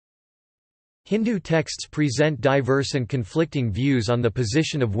Hindu texts present diverse and conflicting views on the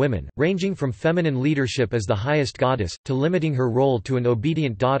position of women, ranging from feminine leadership as the highest goddess, to limiting her role to an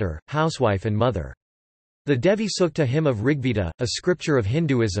obedient daughter, housewife and mother. The Devi Sukta hymn of Rigveda, a scripture of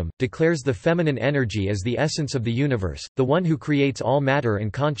Hinduism, declares the feminine energy as the essence of the universe, the one who creates all matter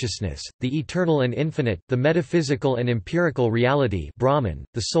and consciousness, the eternal and infinite, the metaphysical and empirical reality Brahman,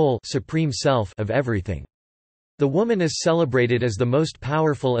 the soul supreme self of everything. The woman is celebrated as the most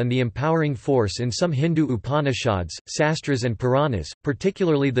powerful and the empowering force in some Hindu Upanishads, Sastras and Puranas,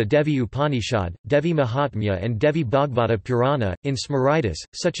 particularly the Devi Upanishad, Devi Mahatmya and Devi Bhagavata Purana. In Smritis,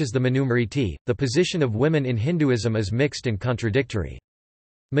 such as the Manusmriti, the position of women in Hinduism is mixed and contradictory.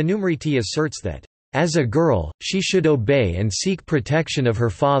 Manusmriti asserts that, "As a girl, she should obey and seek protection of her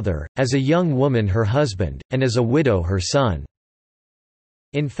father, as a young woman her husband, and as a widow her son."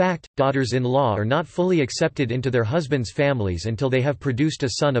 In fact, daughters-in-law are not fully accepted into their husbands' families until they have produced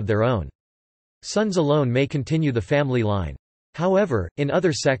a son of their own. Sons alone may continue the family line. However, in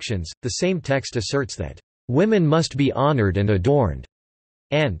other sections, the same text asserts that, "Women must be honored and adorned,"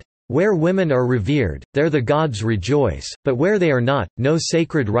 and, "Where women are revered, there the gods rejoice, but where they are not, no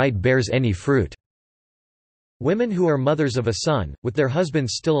sacred rite bears any fruit." Women who are mothers of a son, with their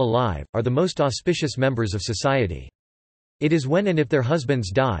husbands still alive, are the most auspicious members of society. It is when and if their husbands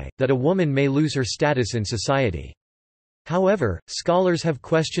die, that a woman may lose her status in society. However, scholars have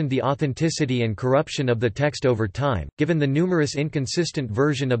questioned the authenticity and corruption of the text over time, given the numerous inconsistent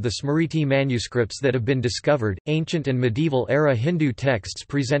version of the Smriti manuscripts that have been discovered. Ancient and medieval era Hindu texts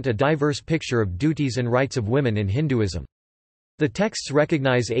present a diverse picture of duties and rights of women in Hinduism. The texts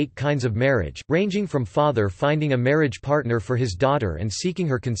recognize 8 kinds of marriage, ranging from father finding a marriage partner for his daughter and seeking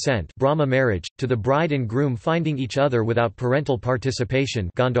her consent, Brahma marriage, to the bride and groom finding each other without parental participation,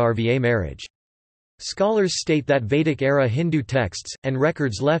 Gandharva marriage. Scholars state that Vedic-era Hindu texts, and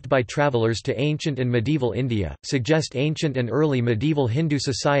records left by travelers to ancient and medieval India, suggest ancient and early medieval Hindu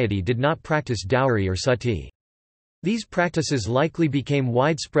society did not practice dowry or sati. These practices likely became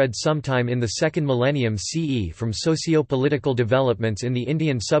widespread sometime in the 2nd millennium CE from socio-political developments in the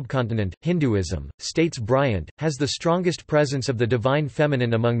Indian subcontinent. Hinduism, states Bryant, has the strongest presence of the divine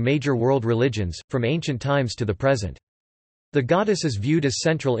feminine among major world religions, from ancient times to the present. The goddess is viewed as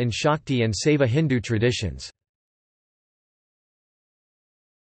central in Shakti and Saiva Hindu traditions.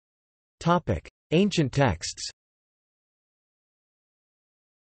 Ancient texts.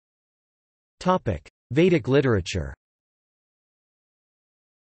 Vedic literature.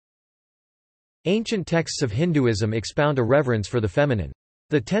 Ancient texts of Hinduism expound a reverence for the feminine.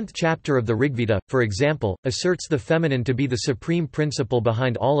 The 10th chapter of the Rigveda, for example, asserts the feminine to be the supreme principle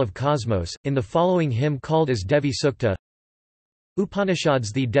behind all of cosmos, in the following hymn called as Devi Sukta.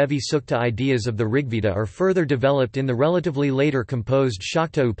 Upanishads. The Devi Sukta ideas of the Rigveda are further developed in the relatively later composed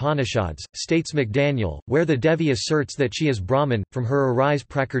Shakta Upanishads, states McDaniel, where the Devi asserts that she is Brahman, from her arise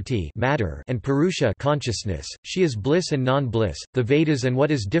Prakrti matter and Purusha consciousness, she is bliss and non-bliss, the Vedas and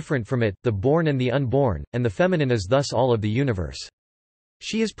what is different from it, the born and the unborn, and the feminine is thus all of the universe.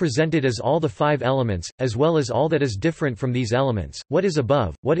 She is presented as all the 5 elements, as well as all that is different from these elements, what is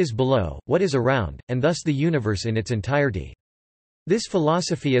above, what is below, what is around, and thus the universe in its entirety. This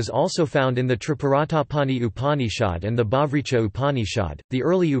philosophy is also found in the Triparatapani Upanishad and the Bhavricha Upanishad. The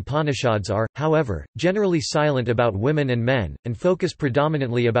early Upanishads are, however, generally silent about women and men, and focus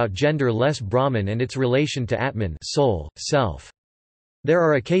predominantly about gender-less Brahman and its relation to Atman, soul, self. There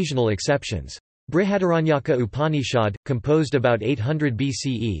are occasional exceptions. Brihadaranyaka Upanishad, composed about 800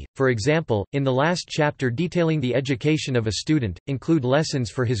 BCE, for example, in the last chapter detailing the education of a student, include lessons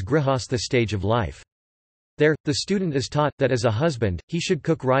for his grihastha stage of life. There, the student is taught, that as a husband, he should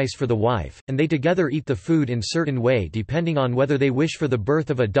cook rice for the wife, and they together eat the food in certain way depending on whether they wish for the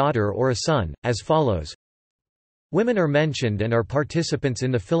birth of a daughter or a son, as follows. Women are mentioned and are participants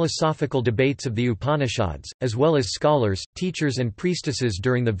in the philosophical debates of the Upanishads, as well as scholars, teachers and priestesses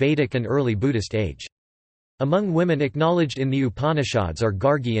during the Vedic and early Buddhist age. Among women acknowledged in the Upanishads are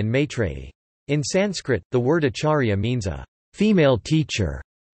Gargi and Maitreyi. In Sanskrit, the word acharya means a female teacher,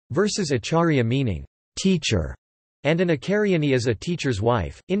 versus acharya meaning teacher, and an acharyani is a teacher's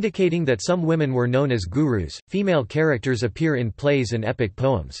wife, indicating that some women were known as gurus. Female characters appear in plays and epic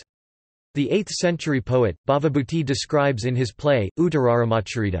poems. The 8th-century poet, Bhavabhuti describes in his play,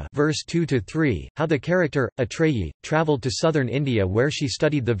 Uttararamacharita verse 2–3, how the character, Atreyi, travelled to southern India where she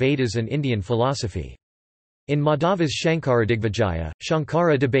studied the Vedas and Indian philosophy. In Madhava's Shankaradigvijaya,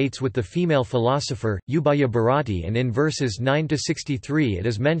 Shankara debates with the female philosopher, Ubaya Bharati, and in verses 9–63 it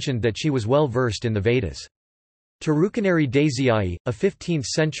is mentioned that she was well versed in the Vedas. Tirukanari Desai, a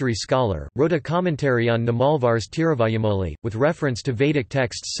 15th-century scholar, wrote a commentary on Namalvar's Tiruvayyamoli, with reference to Vedic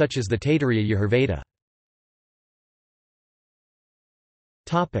texts such as the Taittiriya Yajurveda.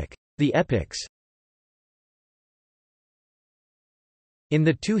 The epics. In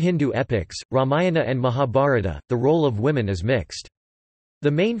the two Hindu epics, Ramayana and Mahabharata, the role of women is mixed. The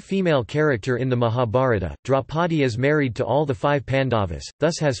main female character in the Mahabharata, Draupadi, is married to all the 5 Pandavas,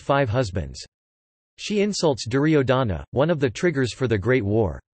 thus has 5 husbands. She insults Duryodhana, one of the triggers for the Great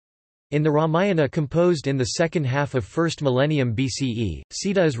War. In the Ramayana composed in the second half of 1st millennium BCE,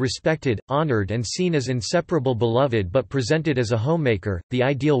 Sita is respected, honored and seen as inseparable beloved but presented as a homemaker, the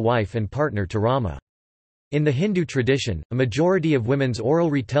ideal wife and partner to Rama. In the Hindu tradition, a majority of women's oral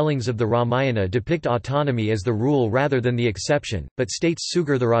retellings of the Ramayana depict autonomy as the rule rather than the exception, but states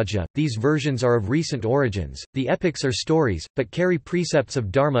Sugardharaja, these versions are of recent origins. The epics are stories, but carry precepts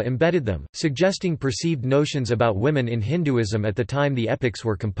of dharma embedded them, suggesting perceived notions about women in Hinduism at the time the epics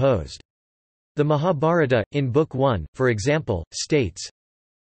were composed. The Mahabharata, in Book 1, for example, states,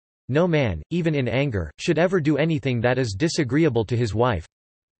 "No man, even in anger, should ever do anything that is disagreeable to his wife.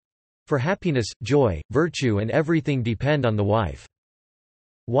 For happiness, joy, virtue and everything depend on the wife.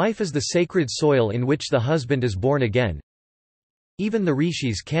 Wife is the sacred soil in which the husband is born again. Even the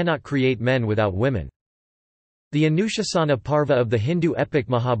rishis cannot create men without women." The Anushasana Parva of the Hindu epic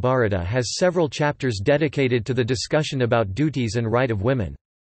Mahabharata has several chapters dedicated to the discussion about duties and right of women.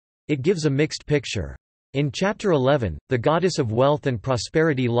 It gives a mixed picture. In Chapter 11, the goddess of wealth and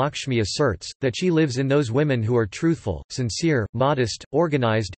prosperity Lakshmi asserts, that she lives in those women who are truthful, sincere, modest,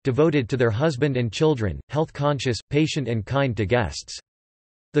 organized, devoted to their husband and children, health-conscious, patient and kind to guests.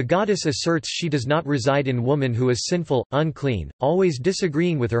 The goddess asserts she does not reside in woman who is sinful, unclean, always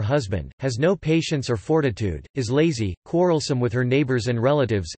disagreeing with her husband, has no patience or fortitude, is lazy, quarrelsome with her neighbors and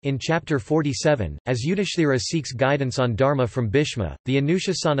relatives. In Chapter 47, as Yudhishthira seeks guidance on dharma from Bhishma, the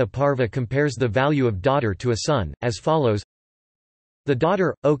Anushasana Parva compares the value of daughter to a son, as follows: "The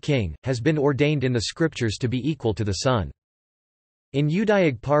daughter, O king, has been ordained in the scriptures to be equal to the son." In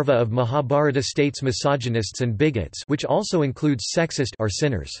Udayag Parva of Mahabharata states misogynists and bigots, which also includes sexist, are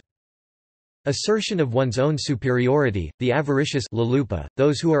sinners. Assertion of one's own superiority, the avaricious lalupa,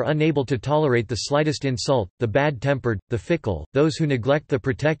 those who are unable to tolerate the slightest insult, the bad-tempered, the fickle, those who neglect the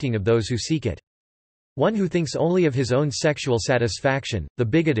protecting of those who seek it. One who thinks only of his own sexual satisfaction, the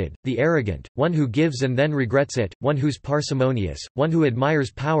bigoted, the arrogant, one who gives and then regrets it, one who's parsimonious, one who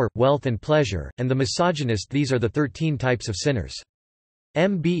admires power, wealth and pleasure, and the misogynist. These are the 13 types of sinners.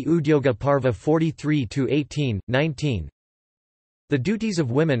 MB Udyoga Parva 43-18, 19. The duties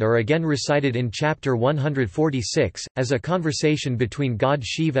of women are again recited in Chapter 146, as a conversation between god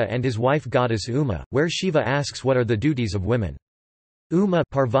Shiva and his wife goddess Uma, where Shiva asks what are the duties of women. Uma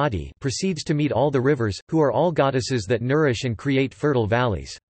Parvati proceeds to meet all the rivers, who are all goddesses that nourish and create fertile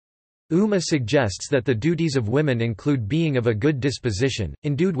valleys. Uma suggests that the duties of women include being of a good disposition,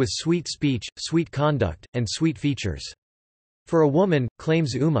 endued with sweet speech, sweet conduct, and sweet features. For a woman,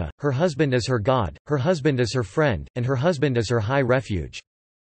 claims Uma, her husband is her god, her husband is her friend, and her husband is her high refuge.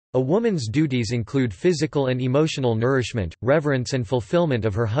 A woman's duties include physical and emotional nourishment, reverence and fulfillment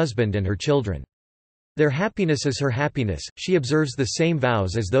of her husband and her children. Their happiness is her happiness, she observes the same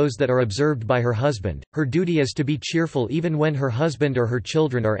vows as those that are observed by her husband, her duty is to be cheerful even when her husband or her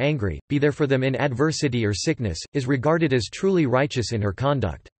children are angry, be there for them in adversity or sickness, is regarded as truly righteous in her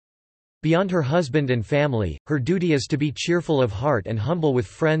conduct. Beyond her husband and family, her duty is to be cheerful of heart and humble with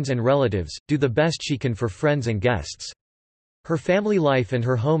friends and relatives, do the best she can for friends and guests. Her family life and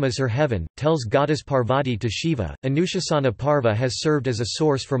her home is her heaven, tells goddess Parvati to Shiva. Anushasana Parva has served as a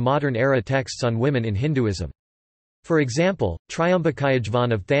source for modern-era texts on women in Hinduism. For example,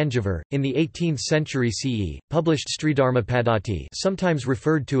 Triambakayajvan of Thanjavur, in the 18th century CE, published Sridharmapadati, sometimes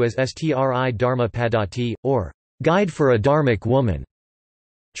referred to as Stri Dharma Padati, or Guide for a Dharmic Woman.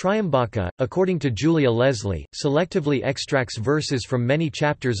 Triambaka, according to Julia Leslie, selectively extracts verses from many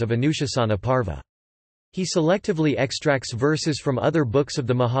chapters of Anushasana Parva. He selectively extracts verses from other books of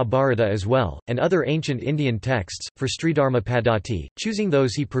the Mahabharata as well, and other ancient Indian texts, for Sridharmapadati, choosing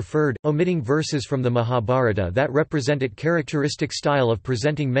those he preferred, omitting verses from the Mahabharata that represent its characteristic style of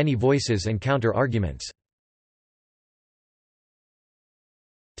presenting many voices and counter-arguments.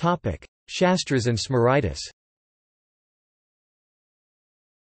 Shastras and Smritis.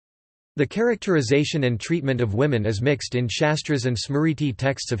 The characterization and treatment of women is mixed in Shastras and Smriti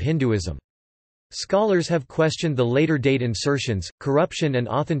texts of Hinduism. Scholars have questioned the later date insertions, corruption and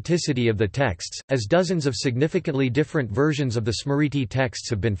authenticity of the texts, as dozens of significantly different versions of the Smriti texts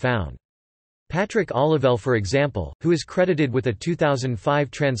have been found. Patrick Olivelle, for example, who is credited with a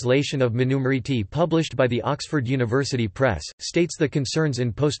 2005 translation of Manusmriti published by the Oxford University Press, states the concerns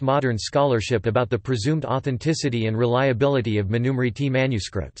in postmodern scholarship about the presumed authenticity and reliability of Manusmriti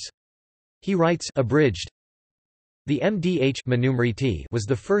manuscripts. He writes, abridged, the MDH Manusmriti was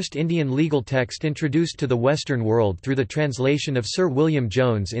the first Indian legal text introduced to the Western world through the translation of Sir William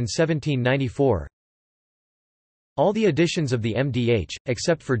Jones in 1794. All the editions of the MDH,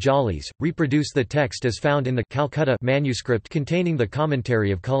 except for Jolly's, reproduce the text as found in the Calcutta manuscript containing the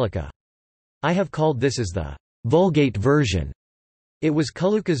commentary of Kulluka. I have called this as the Vulgate version. It was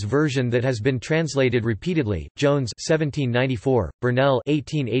Kulluka's version that has been translated repeatedly. Jones 1794, Burnell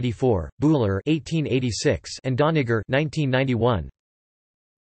 1884, Buhler 1886, and Doniger 1991.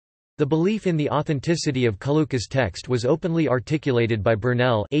 The belief in the authenticity of Kulluka's text was openly articulated by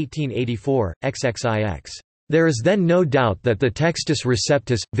Burnell 1884, XXIX. There is then no doubt that the textus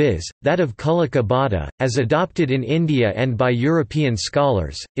receptus, viz., that of Kulluka Bhatta, as adopted in India and by European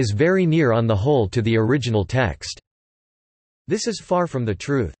scholars, is very near on the whole to the original text. This is far from the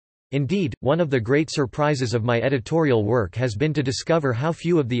truth. Indeed, one of the great surprises of my editorial work has been to discover how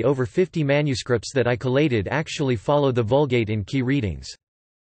few of the over 50 manuscripts that I collated actually follow the Vulgate in key readings.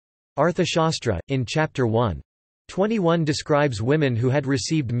 Arthashastra, in Chapter 1. 21 describes women who had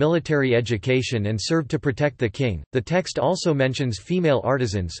received military education and served to protect the king. The text also mentions female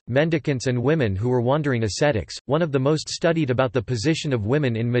artisans, mendicants, and women who were wandering ascetics. One of the most studied about the position of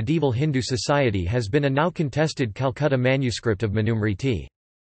women in medieval Hindu society has been a now contested Calcutta manuscript of Manusmriti.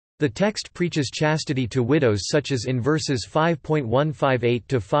 The text preaches chastity to widows, such as in verses 5.158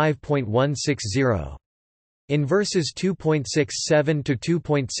 to 5.160. In verses 2.67 to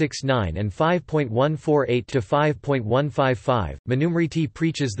 2.69 and 5.148 to 5.155, Manusmriti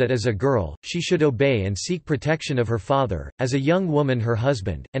preaches that as a girl, she should obey and seek protection of her father, as a young woman her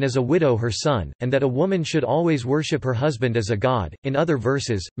husband, and as a widow her son, and that a woman should always worship her husband as a god. In other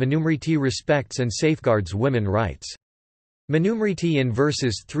verses, Manusmriti respects and safeguards women rights. Manusmriti in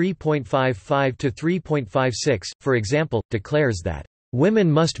verses 3.55 to 3.56, for example, declares that, "Women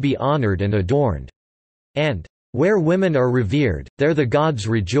must be honored and adorned," and "Where women are revered, there the gods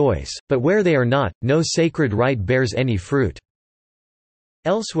rejoice, but where they are not, no sacred right bears any fruit."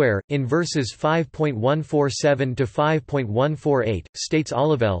 Elsewhere, in verses 5.147 to 5.148, states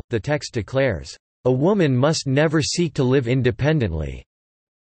Olivelle, the text declares, "A woman must never seek to live independently."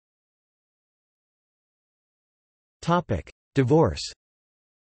 Divorce.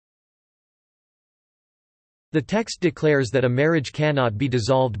 The text declares that a marriage cannot be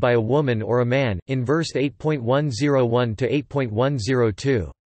dissolved by a woman or a man, in verse 8.101 to 8.102.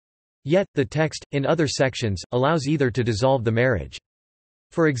 Yet, the text, in other sections, allows either to dissolve the marriage.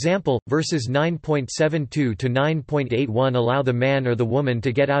 For example, verses 9.72 to 9.81 allow the man or the woman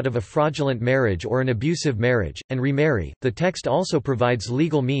to get out of a fraudulent marriage or an abusive marriage, and remarry. The text also provides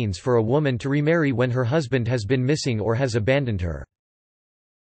legal means for a woman to remarry when her husband has been missing or has abandoned her.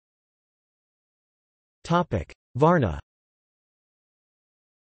 Varna.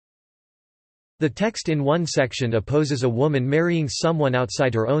 The text in one section opposes a woman marrying someone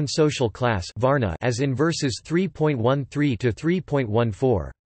outside her own social class Varna, as in verses 3.13 to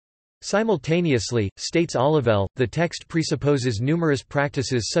 3.14. Simultaneously, states Olivelle, the text presupposes numerous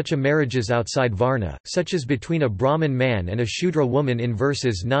practices such as marriages outside Varna, such as between a Brahmin man and a Shudra woman in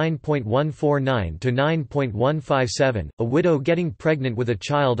verses 9.149 to 9.157, a widow getting pregnant with a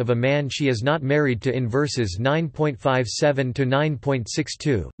child of a man she is not married to in verses 9.57 to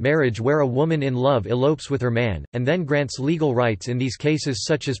 9.62, marriage where a woman in love elopes with her man, and then grants legal rights in these cases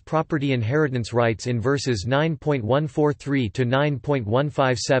such as property inheritance rights in verses 9.143 to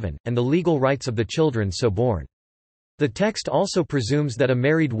 9.157, and the legal rights of the children so born. The text also presumes that a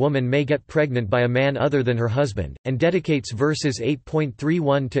married woman may get pregnant by a man other than her husband, and dedicates verses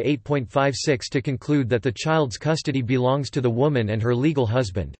 8.31 to 8.56 to conclude that the child's custody belongs to the woman and her legal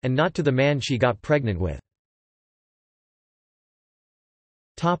husband, and not to the man she got pregnant with.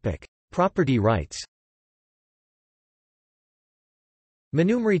 Property rights.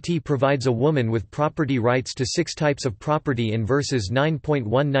 Manusmriti provides a woman with property rights to 6 types of property in verses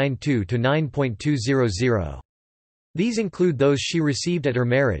 9.192 to 9.200. These include those she received at her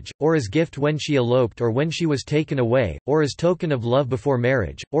marriage, or as gift when she eloped or when she was taken away, or as token of love before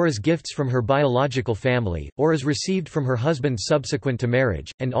marriage, or as gifts from her biological family, or as received from her husband subsequent to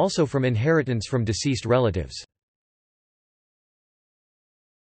marriage, and also from inheritance from deceased relatives.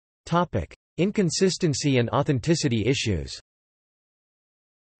 Inconsistency and authenticity issues.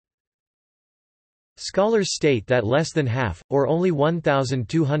 Scholars state that less than half, or only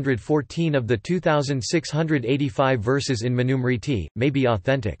 1,214 of the 2,685 verses in Manusmriti, may be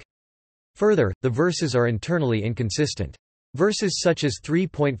authentic. Further, the verses are internally inconsistent. Verses such as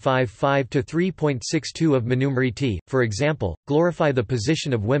 3.55 to 3.62 of Manusmriti, for example, glorify the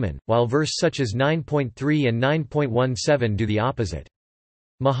position of women, while verse such as 9.3 and 9.17 do the opposite.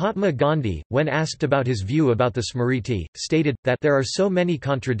 Mahatma Gandhi, when asked about his view about the Smriti, stated, that there are so many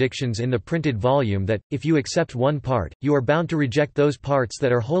contradictions in the printed volume that, if you accept one part, you are bound to reject those parts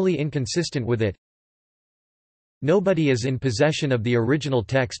that are wholly inconsistent with it. Nobody is in possession of the original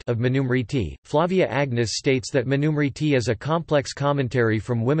text of Manusmriti. Flavia Agnes states that Manusmriti is a complex commentary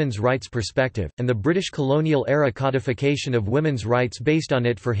from women's rights perspective, and the British colonial-era codification of women's rights based on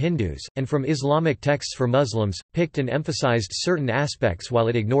it for Hindus, and from Islamic texts for Muslims, picked and emphasized certain aspects while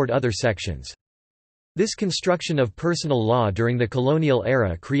it ignored other sections. This construction of personal law during the colonial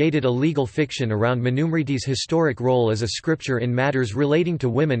era created a legal fiction around Manusmriti's historic role as a scripture in matters relating to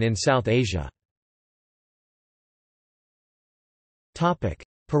women in South Asia.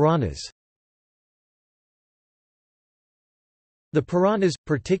 Puranas. The Puranas,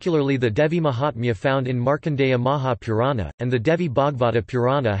 particularly the Devi Mahatmya found in Markandeya Mahapurana, and the Devi Bhagavata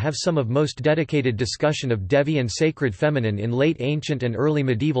Purana have some of most dedicated discussion of Devi and sacred feminine in late ancient and early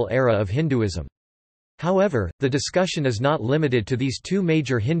medieval era of Hinduism. However, the discussion is not limited to these two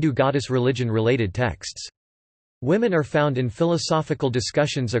major Hindu goddess religion-related texts. Women are found in philosophical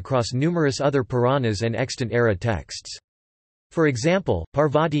discussions across numerous other Puranas and extant era texts. For example,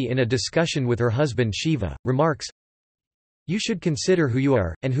 Parvati in a discussion with her husband Shiva, remarks, "You should consider who you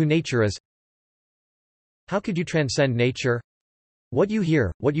are, and who nature is. How could you transcend nature? What you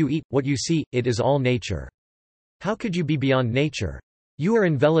hear, what you eat, what you see, it is all nature. How could you be beyond nature? You are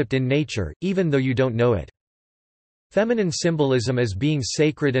enveloped in nature, even though you don't know it." Feminine symbolism as being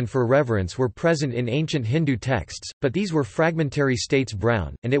sacred and for reverence were present in ancient Hindu texts, but these were fragmentary states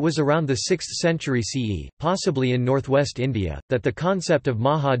brown, and it was around the 6th century CE, possibly in northwest India, that the concept of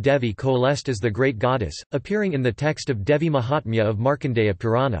Maha Devi coalesced as the great goddess, appearing in the text of Devi Mahatmya of Markandeya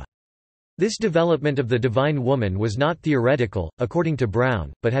Purana. This development of the divine woman was not theoretical, according to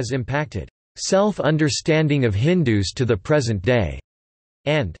Brown, but has impacted self-understanding of Hindus to the present day,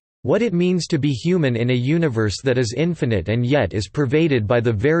 and what it means to be human in a universe that is infinite and yet is pervaded by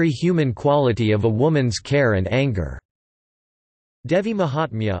the very human quality of a woman's care and anger. Devi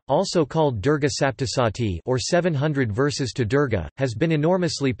Mahatmya, also called Durga Saptasati or 700 verses to Durga, has been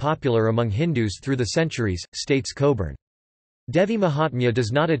enormously popular among Hindus through the centuries, states Coburn. Devi Mahatmya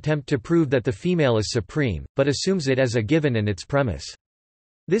does not attempt to prove that the female is supreme, but assumes it as a given and its premise.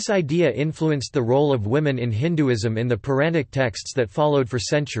 This idea influenced the role of women in Hinduism in the Puranic texts that followed for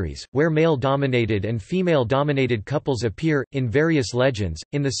centuries, where male-dominated and female-dominated couples appear, in various legends,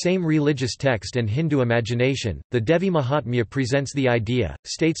 in the same religious text and Hindu imagination. The Devi Mahatmya presents the idea,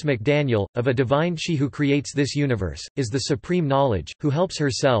 states McDaniel, of a divine she who creates this universe, is the supreme knowledge, who helps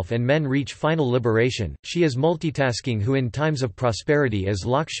herself and men reach final liberation. She is multitasking who in times of prosperity as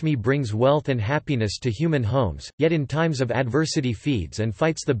Lakshmi brings wealth and happiness to human homes, yet in times of adversity feeds and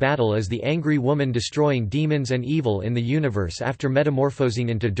fights the battle as the angry woman destroying demons and evil in the universe after metamorphosing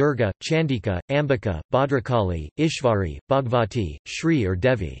into Durga, Chandika, Ambika, Bhadrakali, Ishvari, Bhagavati, Shri or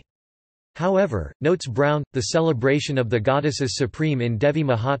Devi. However, notes Brown, the celebration of the goddess as supreme in Devi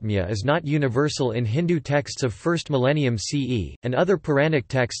Mahatmya is not universal in Hindu texts of 1st millennium CE, and other Puranic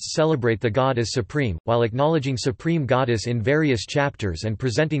texts celebrate the god as supreme, while acknowledging supreme goddess in various chapters and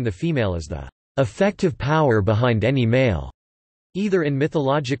presenting the female as the effective power behind any male. Either in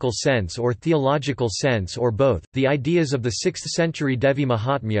mythological sense or theological sense or both, the ideas of the 6th century Devi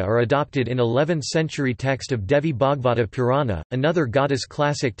Mahatmya are adopted in 11th century text of Devi Bhagavata Purana, another goddess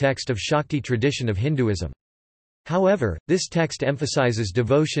classic text of Shakti tradition of Hinduism. However, this text emphasizes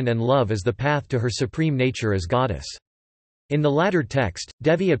devotion and love as the path to her supreme nature as goddess. In the latter text,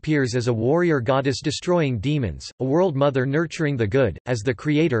 Devi appears as a warrior goddess destroying demons, a world mother nurturing the good, as the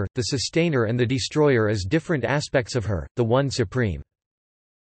creator, the sustainer and the destroyer as different aspects of her, the one supreme.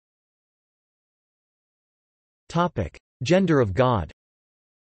 Gender of God.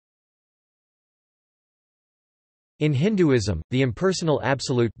 In Hinduism, the impersonal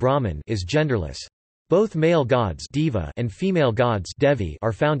absolute Brahman is genderless. Both male gods Deva and female gods Devi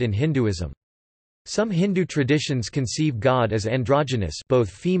are found in Hinduism. Some Hindu traditions conceive God as androgynous, both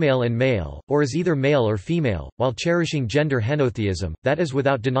female and male, or as either male or female, while cherishing gender henotheism, that is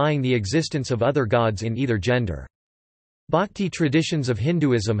without denying the existence of other gods in either gender. Bhakti traditions of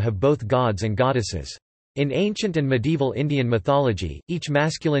Hinduism have both gods and goddesses. In ancient and medieval Indian mythology, each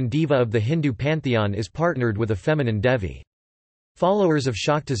masculine deva of the Hindu pantheon is partnered with a feminine Devi. Followers of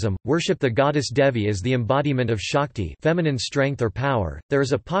Shaktism worship the goddess Devi as the embodiment of Shakti, feminine strength or power. There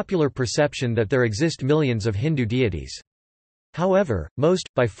is a popular perception that there exist millions of Hindu deities. However, most,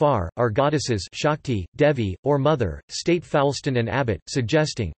 by far, are goddesses Shakti, Devi, or Mother, state Foulston and Abbott,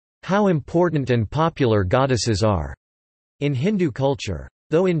 suggesting, "how important and popular goddesses are" in Hindu culture.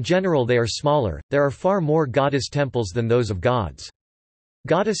 Though in general they are smaller, there are far more goddess temples than those of gods.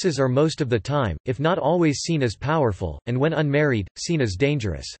 Goddesses are most of the time, if not always, seen as powerful, and when unmarried, seen as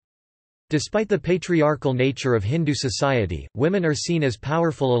dangerous. Despite the patriarchal nature of Hindu society, women are seen as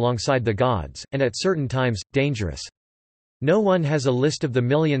powerful alongside the gods, and at certain times, dangerous. No one has a list of the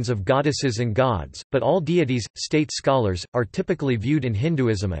millions of goddesses and gods, but all deities, state scholars, are typically viewed in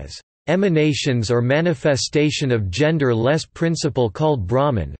Hinduism as emanations or manifestation of gender-less principle called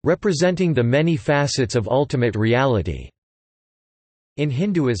Brahman, representing the many facets of ultimate reality. In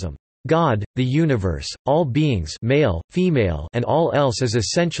Hinduism, God, the universe, all beings male, female, and all else is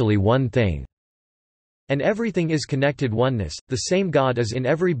essentially one thing. And everything is connected oneness, the same God is in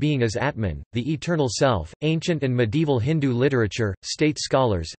every being as Atman, the eternal self. Ancient and medieval Hindu literature, state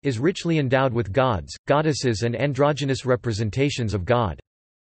scholars, is richly endowed with gods, goddesses and androgynous representations of God.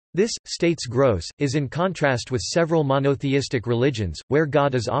 This, states Gross, is in contrast with several monotheistic religions, where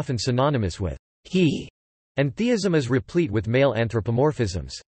God is often synonymous with he, and theism is replete with male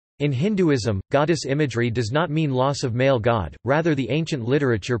anthropomorphisms. In Hinduism, goddess imagery does not mean loss of male god, rather the ancient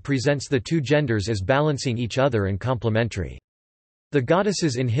literature presents the two genders as balancing each other and complementary. The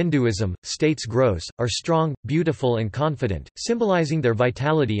goddesses in Hinduism, states Gross, are strong, beautiful and confident, symbolizing their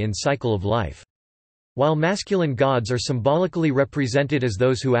vitality in cycle of life. While masculine gods are symbolically represented as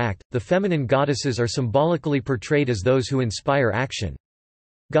those who act, the feminine goddesses are symbolically portrayed as those who inspire action.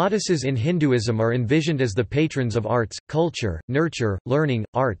 Goddesses in Hinduism are envisioned as the patrons of arts, culture, nurture, learning,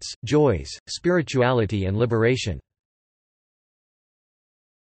 arts, joys, spirituality and liberation.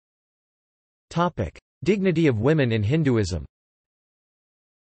 Dignity of women in Hinduism.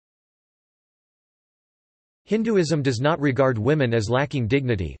 Hinduism does not regard women as lacking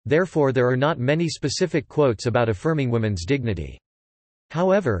dignity, therefore there are not many specific quotes about affirming women's dignity.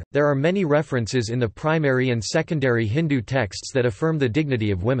 However, there are many references in the primary and secondary Hindu texts that affirm the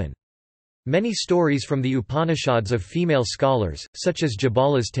dignity of women. Many stories from the Upanishads of female scholars, such as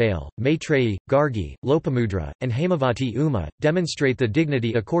Jabala's tale, Maitreyi, Gargi, Lopamudra, and Hemavati Uma, demonstrate the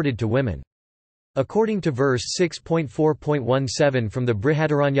dignity accorded to women. According to verse 6.4.17 from the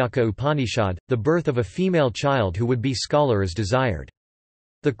Brihadaranyaka Upanishad, the birth of a female child who would be scholar is desired.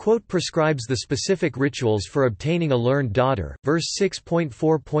 The quote prescribes the specific rituals for obtaining a learned daughter. Verse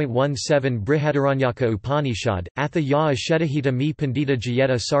 6.4.17 Brihadaranyaka Upanishad, Atha ya ashetahita mi pandita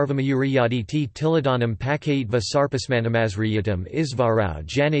jayeta sarvamayuriyaditi tiladanam pakayitva sarpasmanamasriyatam isvarau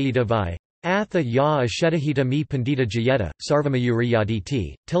janayitavai. Atha ya ashetahita mi pandita jayeta,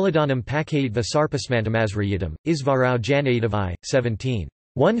 sarvamayuriyaditi, tiladanam pakayitva sarpasmanamasriyatam, isvarau janayitavai. 17.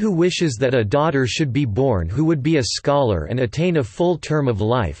 One who wishes that a daughter should be born who would be a scholar and attain a full term of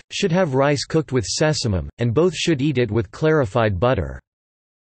life, should have rice cooked with sesamum, and both should eat it with clarified butter.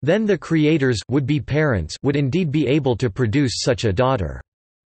 Then the creators would-be parents would indeed be able to produce such a daughter.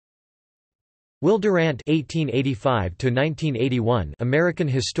 Will Durant (1885–1981), American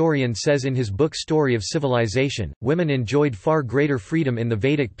historian, says in his book Story of Civilization, women enjoyed far greater freedom in the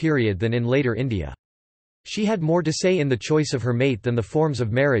Vedic period than in later India. She had more to say in the choice of her mate than the forms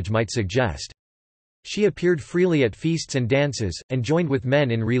of marriage might suggest. She appeared freely at feasts and dances, and joined with men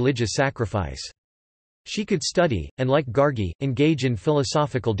in religious sacrifice. She could study, and like Gargi, engage in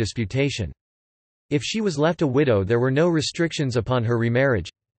philosophical disputation. If she was left a widow, there were no restrictions upon her remarriage.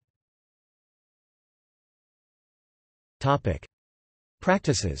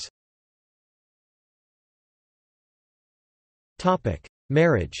 Practices.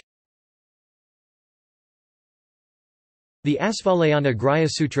 Marriage. The Asvalayana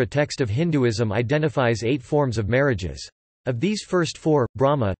Grihasutra text of Hinduism identifies 8 forms of marriages. Of these first 4,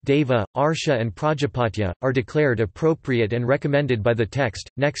 Brahma, Deva, Arsha and Prajapatya, are declared appropriate and recommended by the text,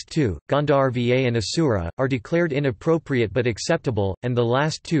 next 2, Gandharva and Asura, are declared inappropriate but acceptable, and the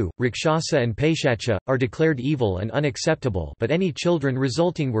last 2, Rakshasa and Paishacha, are declared evil and unacceptable, but any children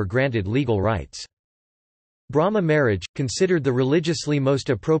resulting were granted legal rights. Brahma marriage, considered the religiously most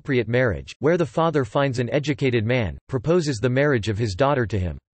appropriate marriage, where the father finds an educated man, proposes the marriage of his daughter to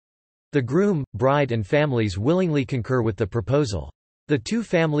him. The groom, bride and families willingly concur with the proposal. The two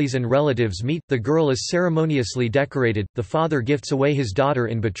families and relatives meet, the girl is ceremoniously decorated, the father gifts away his daughter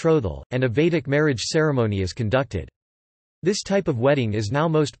in betrothal, and a Vedic marriage ceremony is conducted. This type of wedding is now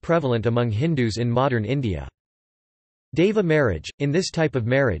most prevalent among Hindus in modern India. Deva marriage. In this type of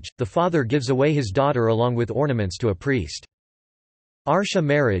marriage, the father gives away his daughter along with ornaments to a priest. Arsha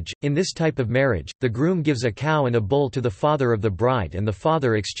marriage. In this type of marriage, the groom gives a cow and a bull to the father of the bride and the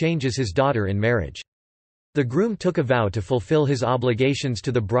father exchanges his daughter in marriage. The groom took a vow to fulfill his obligations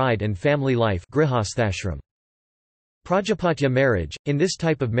to the bride and family life. Grihasthashram. Prajapatya marriage. In this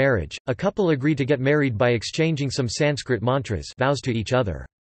type of marriage, a couple agree to get married by exchanging some Sanskrit mantras, vows to each other.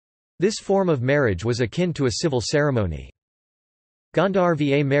 This form of marriage was akin to a civil ceremony.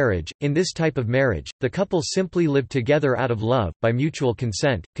 Gandharva marriage. In this type of marriage, the couple simply live together out of love, by mutual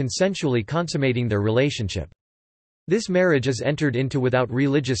consent, consensually consummating their relationship. This marriage is entered into without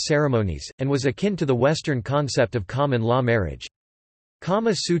religious ceremonies, and was akin to the Western concept of common law marriage.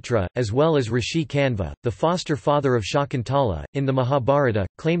 Kama Sutra, as well as Rishi Kanva, the foster father of Shakuntala, in the Mahabharata,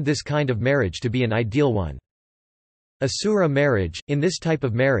 claimed this kind of marriage to be an ideal one. Asura marriage. In this type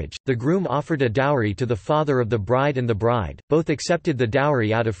of marriage, the groom offered a dowry to the father of the bride and the bride, both accepted the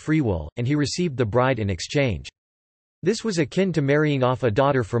dowry out of free will, and he received the bride in exchange. This was akin to marrying off a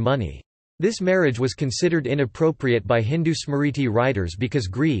daughter for money. This marriage was considered inappropriate by Hindu Smriti writers because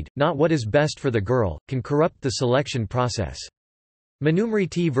greed, not what is best for the girl, can corrupt the selection process.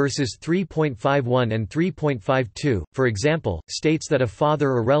 Manusmriti verses 3.51 and 3.52, for example, states that a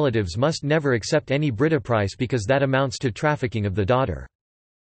father or relatives must never accept any brideprice because that amounts to trafficking of the daughter.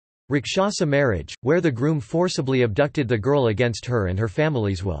 Rakshasa marriage, where the groom forcibly abducted the girl against her and her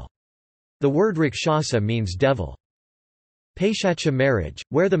family's will. The word Rakshasa means devil. Paishacha marriage,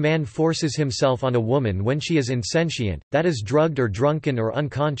 where the man forces himself on a woman when she is insentient, that is drugged or drunken or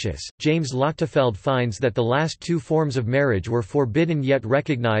unconscious. James Lochtefeld finds that the last two forms of marriage were forbidden yet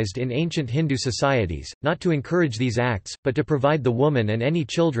recognized in ancient Hindu societies, not to encourage these acts, but to provide the woman and any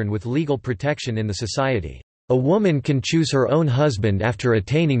children with legal protection in the society. A woman can choose her own husband after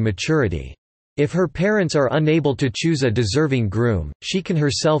attaining maturity. If her parents are unable to choose a deserving groom, she can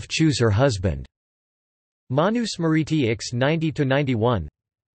herself choose her husband. Manusmriti X 90-91.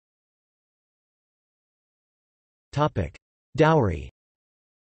 Dowry.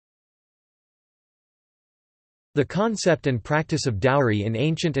 The concept and practice of dowry in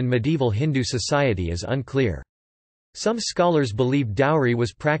ancient and medieval Hindu society is unclear. Some scholars believe dowry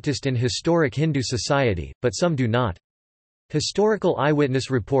was practiced in historic Hindu society, but some do not. Historical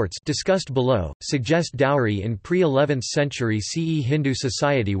eyewitness reports discussed below suggest dowry in pre-11th century CE Hindu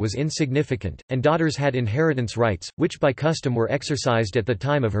society was insignificant, and daughters had inheritance rights, which by custom were exercised at the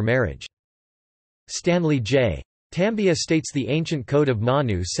time of her marriage. Stanley J. Tambia states the ancient code of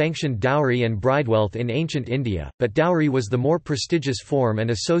Manu sanctioned dowry and bridewealth in ancient India, but dowry was the more prestigious form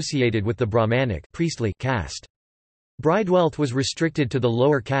and associated with the Brahmanic priestly caste. Bridewealth was restricted to the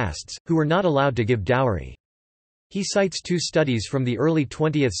lower castes, who were not allowed to give dowry. He cites two studies from the early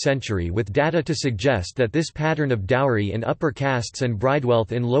 20th century with data to suggest that this pattern of dowry in upper castes and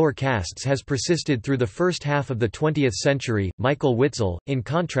bridewealth in lower castes has persisted through the first half of the 20th century. Michael Witzel, in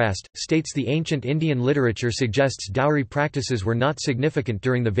contrast, states the ancient Indian literature suggests dowry practices were not significant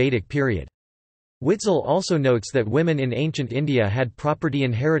during the Vedic period. Witzel also notes that women in ancient India had property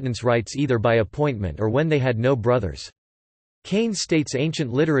inheritance rights either by appointment or when they had no brothers. Kane states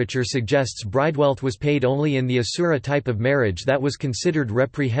ancient literature suggests bridewealth was paid only in the Asura type of marriage that was considered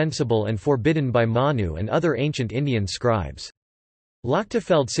reprehensible and forbidden by Manu and other ancient Indian scribes.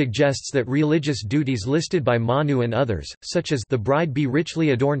 Lochtefeld suggests that religious duties listed by Manu and others, such as the bride be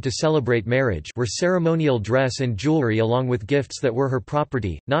richly adorned to celebrate marriage, were ceremonial dress and jewelry along with gifts that were her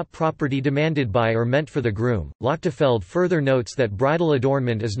property, not property demanded by or meant for the groom. Lochtefeld further notes that bridal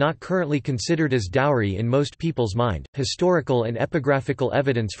adornment is not currently considered as dowry in most people's mind. Historical and epigraphical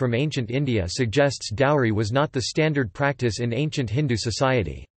evidence from ancient India suggests dowry was not the standard practice in ancient Hindu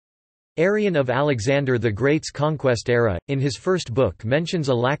society. Arrian of Alexander the Great's conquest era, in his first book mentions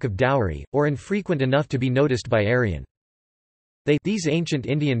a lack of dowry, or infrequent enough to be noticed by Arrian. These ancient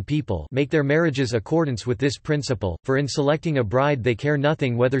Indian people make their marriages accordance with this principle, for in selecting a bride they care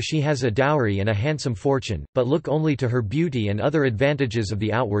nothing whether she has a dowry and a handsome fortune, but look only to her beauty and other advantages of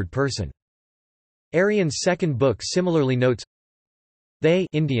the outward person. Arrian's second book similarly notes, They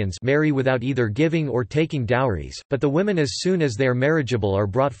Indians marry without either giving or taking dowries, but the women as soon as they are marriageable are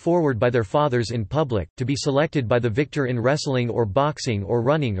brought forward by their fathers in public, to be selected by the victor in wrestling or boxing or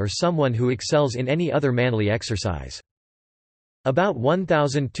running or someone who excels in any other manly exercise. About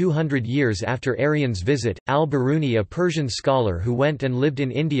 1,200 years after Arrian's visit, al-Biruni, a Persian scholar who went and lived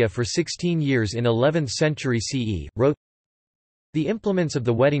in India for 16 years in 11th century CE, wrote, The implements of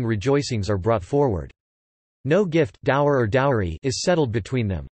the wedding rejoicings are brought forward. No gift, dower or dowry, is settled between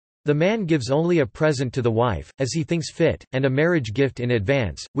them. The man gives only a present to the wife, as he thinks fit, and a marriage gift in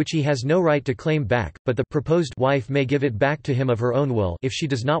advance, which he has no right to claim back, but the proposed wife may give it back to him of her own will if she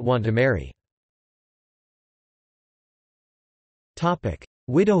does not want to marry.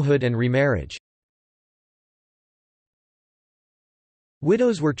 Widowhood and remarriage.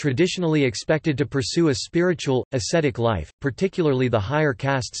 Widows were traditionally expected to pursue a spiritual, ascetic life, particularly the higher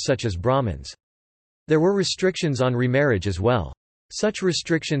castes such as Brahmins. There were restrictions on remarriage as well. Such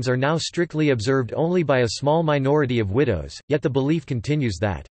restrictions are now strictly observed only by a small minority of widows, yet the belief continues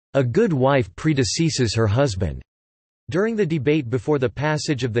that, "a good wife predeceases her husband." During the debate before the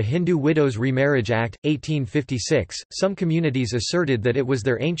passage of the Hindu Widows' Remarriage Act, 1856, some communities asserted that it was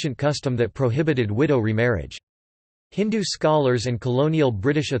their ancient custom that prohibited widow remarriage. Hindu scholars and colonial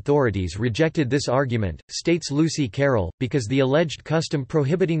British authorities rejected this argument, states Lucy Carroll, because the alleged custom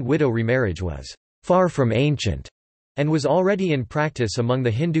prohibiting widow remarriage was far from ancient and was already in practice among the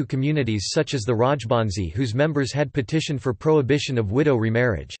Hindu communities such as the Rajbansi, whose members had petitioned for prohibition of widow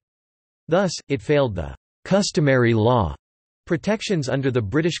remarriage. Thus, it failed the customary law protections under the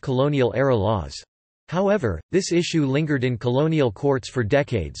British colonial-era laws. However, this issue lingered in colonial courts for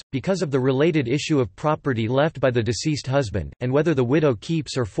decades, because of the related issue of property left by the deceased husband, and whether the widow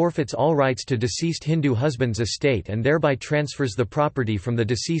keeps or forfeits all rights to deceased Hindu husband's estate and thereby transfers the property from the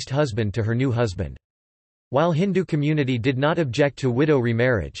deceased husband to her new husband. While Hindu community did not object to widow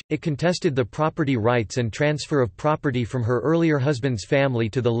remarriage, it contested the property rights and transfer of property from her earlier husband's family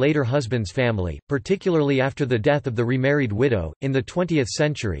to the later husband's family, particularly after the death of the remarried widow. In the 20th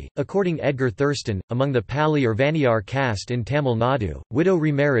century, according Edgar Thurston, among the Pali or Vaniyar caste in Tamil Nadu, widow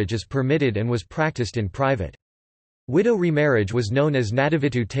remarriage is permitted and was practiced in private. Widow remarriage was known as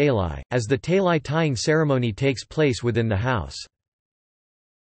Nadavitu Talai, as the Talai tying ceremony takes place within the house.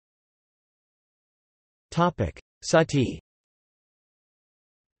 Sati.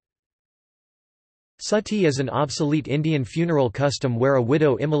 Sati is an obsolete Indian funeral custom where a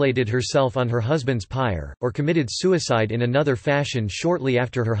widow immolated herself on her husband's pyre, or committed suicide in another fashion shortly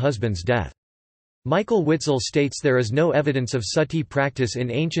after her husband's death. Michael Witzel states there is no evidence of sati practice in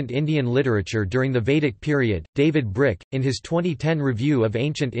ancient Indian literature during the Vedic period. David Brick, in his 2010 review of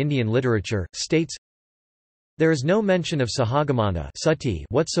ancient Indian literature, states, there is no mention of sahagamana sati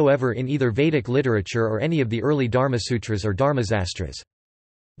whatsoever in either Vedic literature or any of the early Dharmasutras or Dharmasastras.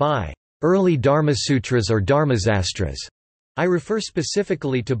 By early Dharmasutras or Dharmasastras, I refer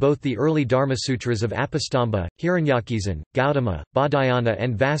specifically to both the early Dharmasutras of Apastamba, Hiranyakeshan, Gautama, Baudhayana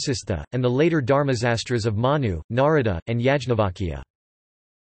and Vasistha, and the later Dharmasastras of Manu, Narada, and Yajnavalkya.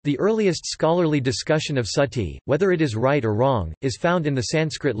 The earliest scholarly discussion of sati, whether it is right or wrong, is found in the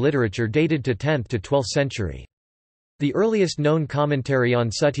Sanskrit literature dated to 10th to 12th century. The earliest known commentary on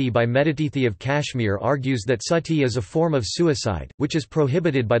sati by Medatithi of Kashmir argues that sati is a form of suicide, which is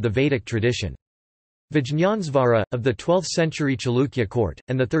prohibited by the Vedic tradition. Vijñānasvara, of the 12th century Chalukya court,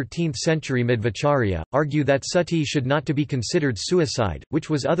 and the 13th century Madhvacharya, argue that sati should not to be considered suicide, which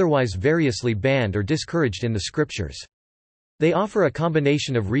was otherwise variously banned or discouraged in the scriptures. They offer a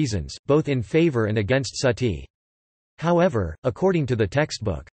combination of reasons, both in favor and against sati. However, according to the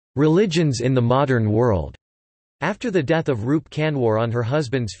textbook, Religions in the Modern World, after the death of Rup Kanwar on her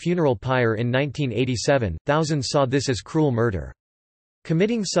husband's funeral pyre in 1987, thousands saw this as cruel murder.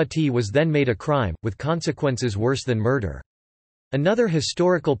 Committing sati was then made a crime, with consequences worse than murder. Another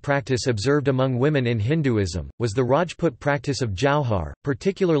historical practice observed among women in Hinduism, was the Rajput practice of jauhar,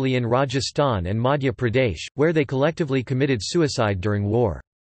 particularly in Rajasthan and Madhya Pradesh, where they collectively committed suicide during war.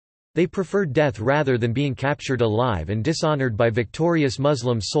 They preferred death rather than being captured alive and dishonored by victorious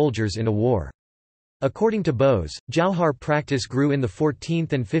Muslim soldiers in a war. According to Bose, jauhar practice grew in the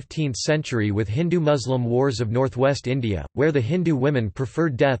 14th and 15th century with Hindu-Muslim wars of northwest India, where the Hindu women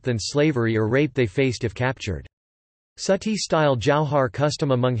preferred death than slavery or rape they faced if captured. Sati-style jauhar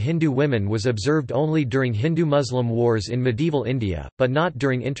custom among Hindu women was observed only during Hindu-Muslim wars in medieval India, but not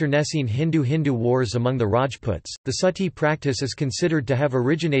during internecine Hindu-Hindu wars among the Rajputs. The sati practice is considered to have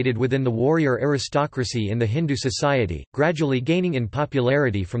originated within the warrior aristocracy in the Hindu society, gradually gaining in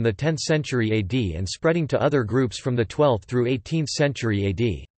popularity from the 10th century AD and spreading to other groups from the 12th through 18th century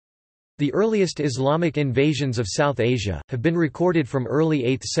AD. The earliest Islamic invasions of South Asia, have been recorded from early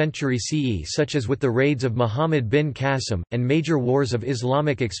 8th century CE, such as with the raids of Muhammad bin Qasim, and major wars of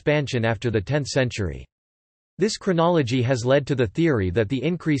Islamic expansion after the 10th century. This chronology has led to the theory that the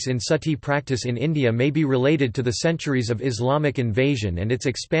increase in sati practice in India may be related to the centuries of Islamic invasion and its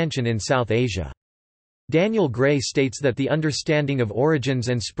expansion in South Asia. Daniel Gray states that the understanding of origins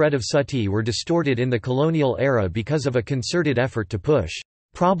and spread of sati were distorted in the colonial era because of a concerted effort to push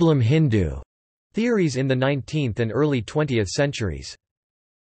problem Hindu theories in the 19th and early 20th centuries.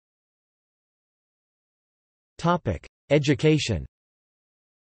 Education.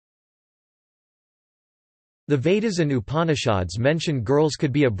 The Vedas and Upanishads mention girls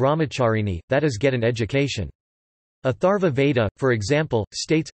could be a brahmacharini, that is, get an education. Atharva Veda, for example,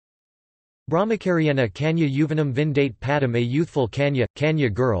 states, Brahmacharyena Kanya Yuvanam Vindate Padam, a youthful Kanya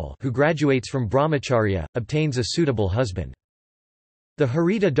girl who graduates from brahmacharya, obtains a suitable husband. The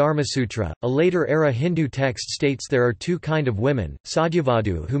Harita Dharmasutra, a later-era Hindu text, states there are two kinds of women,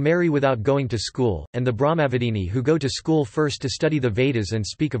 Sadhyavadu who marry without going to school, and the Brahmavadini who go to school first to study the Vedas and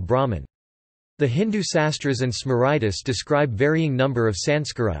speak of Brahman. The Hindu sastras and Smritis describe varying number of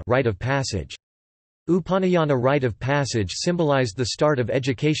sanskara rite of passage. Upanayana rite of passage symbolized the start of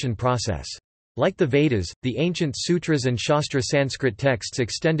education process. Like the Vedas, the ancient sutras and Shastra Sanskrit texts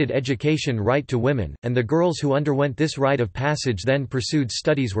extended education right to women, and the girls who underwent this rite of passage then pursued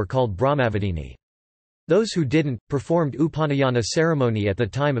studies were called Brahmavadini. Those who didn't, performed Upanayana ceremony at the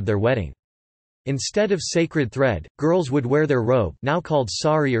time of their wedding. Instead of sacred thread, girls would wear their robe, now called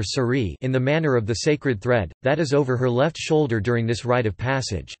sari or sari, in the manner of the sacred thread, that is over her left shoulder during this rite of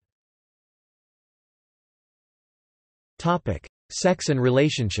passage. Sex and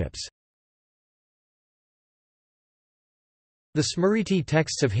relationships. The Smriti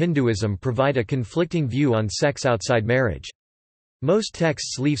texts of Hinduism provide a conflicting view on sex outside marriage. Most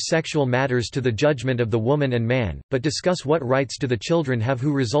texts leave sexual matters to the judgment of the woman and man, but discuss what rights do the children have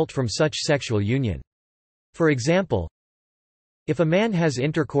who result from such sexual union. For example, if a man has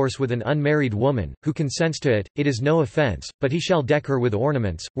intercourse with an unmarried woman, who consents to it, it is no offense, but he shall deck her with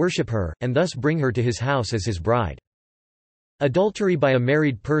ornaments, worship her, and thus bring her to his house as his bride. Adultery by a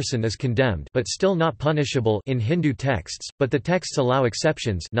married person is condemned but still not punishable in Hindu texts, but the texts allow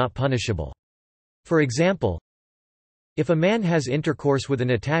exceptions not punishable. For example, if a man has intercourse with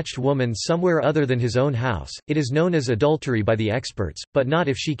an attached woman somewhere other than his own house, it is known as adultery by the experts, but not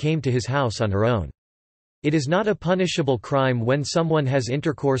if she came to his house on her own. It is not a punishable crime when someone has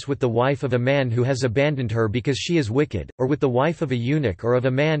intercourse with the wife of a man who has abandoned her because she is wicked, or with the wife of a eunuch or of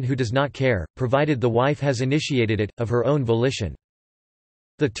a man who does not care, provided the wife has initiated it, of her own volition.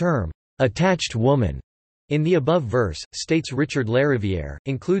 The term, attached woman, in the above verse, states Richard Lariviere,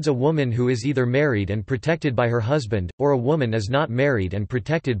 includes a woman who is either married and protected by her husband, or a woman is not married and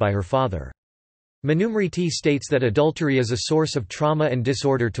protected by her father. Manusmriti states that adultery is a source of trauma and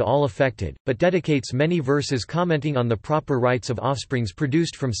disorder to all affected, but dedicates many verses commenting on the proper rights of offsprings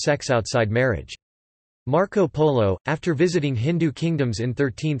produced from sex outside marriage. Marco Polo, after visiting Hindu kingdoms in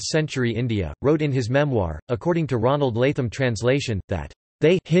 13th-century India, wrote in his memoir, according to Ronald Latham translation, that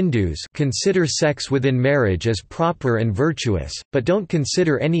they Hindus consider sex within marriage as proper and virtuous, but don't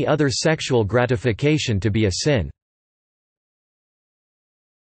consider any other sexual gratification to be a sin.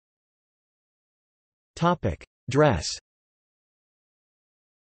 Dress.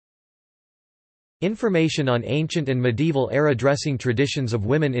 Information on ancient and medieval-era dressing traditions of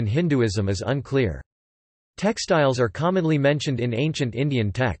women in Hinduism is unclear. Textiles are commonly mentioned in ancient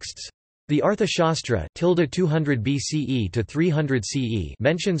Indian texts. The Arthashastra 200 BCE to 300 CE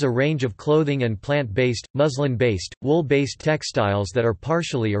mentions a range of clothing and plant-based, muslin-based, wool-based textiles that are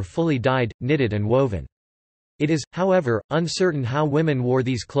partially or fully dyed, knitted and woven. It is, however, uncertain how women wore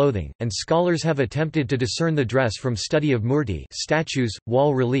these clothing, and scholars have attempted to discern the dress from study of murti statues,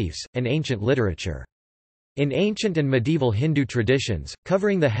 wall reliefs, and ancient literature. In ancient and medieval Hindu traditions,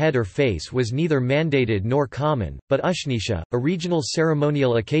 covering the head or face was neither mandated nor common, but ushnisha, a regional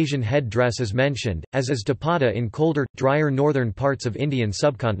ceremonial occasion head dress is mentioned, as is dupatta in colder, drier northern parts of Indian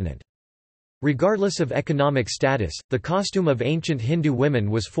subcontinent. Regardless of economic status, the costume of ancient Hindu women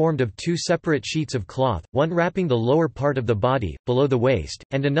was formed of two separate sheets of cloth, one wrapping the lower part of the body, below the waist,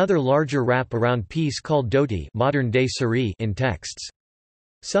 and another larger wrap around piece called dhoti modern-day sari in texts.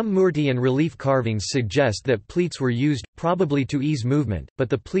 Some murti and relief carvings suggest that pleats were used, probably to ease movement,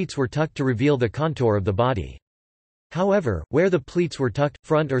 but the pleats were tucked to reveal the contour of the body. However, where the pleats were tucked,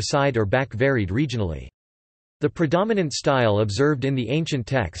 front or side or back varied regionally. The predominant style observed in the ancient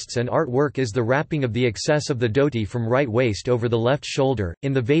texts and artwork is the wrapping of the excess of the dhoti from right waist over the left shoulder,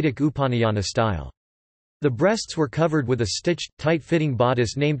 in the Vedic Upanayana style. The breasts were covered with a stitched, tight-fitting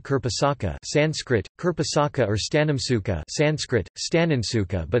bodice named kirpasaka Sanskrit, kirpasaka or stanamsuka Sanskrit,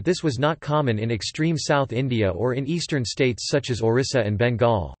 stanansuka, but this was not common in extreme South India or in eastern states such as Orissa and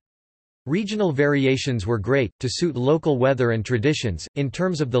Bengal. Regional variations were great, to suit local weather and traditions, in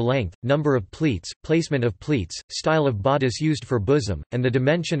terms of the length, number of pleats, placement of pleats, style of bodice used for bosom, and the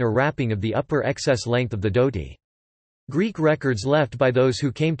dimension or wrapping of the upper excess length of the dhoti. Greek records left by those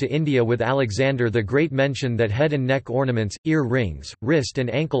who came to India with Alexander the Great mention that head and neck ornaments, ear rings, wrist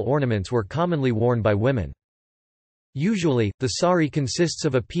and ankle ornaments were commonly worn by women. Usually, the sari consists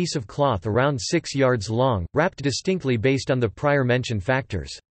of a piece of cloth around 6 yards long, wrapped distinctly based on the prior mentioned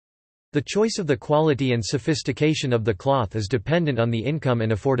factors. The choice of the quality and sophistication of the cloth is dependent on the income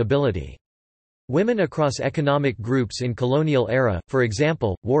and affordability. Women across economic groups in colonial era, for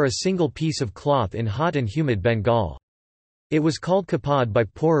example, wore a single piece of cloth in hot and humid Bengal. It was called kapad by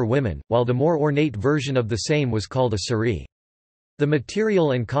poorer women, while the more ornate version of the same was called a sari. The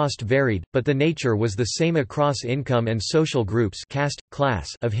material and cost varied, but the nature was the same across income and social groups caste, class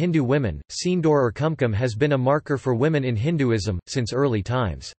of Hindu women. Sindoor or kumkum has been a marker for women in Hinduism, since early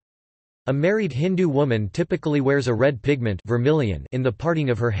times. A married Hindu woman typically wears a red pigment vermilion in the parting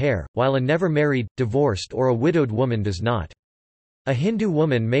of her hair, while a never married, divorced or a widowed woman does not. A Hindu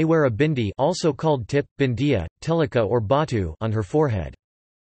woman may wear a bindi, also called tip, bindiya, tilaka or batu, on her forehead.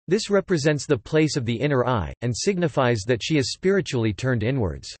 This represents the place of the inner eye, and signifies that she is spiritually turned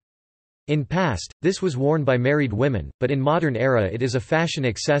inwards. In past, this was worn by married women, but in modern era it is a fashion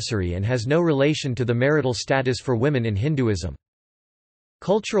accessory and has no relation to the marital status for women in Hinduism.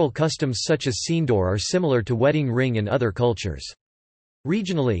 Cultural customs such as sindoor are similar to wedding ring in other cultures.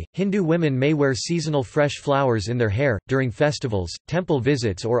 Regionally, Hindu women may wear seasonal fresh flowers in their hair, during festivals, temple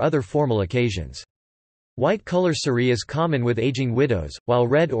visits or other formal occasions. White color sari is common with aging widows, while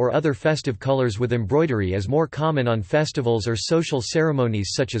red or other festive colors with embroidery is more common on festivals or social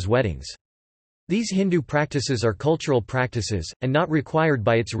ceremonies such as weddings. These Hindu practices are cultural practices, and not required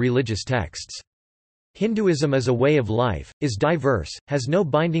by its religious texts. Hinduism as a way of life, is diverse, has no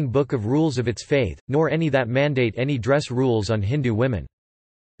binding book of rules of its faith, nor any that mandate any dress rules on Hindu women.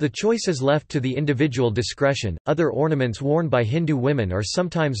 The choice is left to the individual discretion. Other ornaments worn by Hindu women are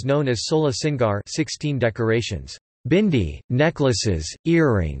sometimes known as sola singar, 16 decorations. Bindi, necklaces,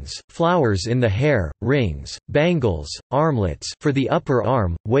 earrings, flowers in the hair, rings, bangles, armlets for the upper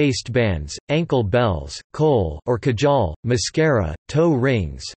arm, waistbands, ankle bells, kohl or kajal, mascara, toe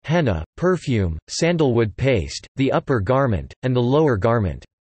rings, henna, perfume, sandalwood paste, the upper garment, and the lower garment.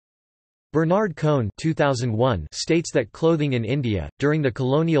 Bernard Cohn 2001 states that clothing in India, during the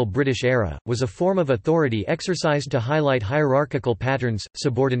colonial British era, was a form of authority exercised to highlight hierarchical patterns,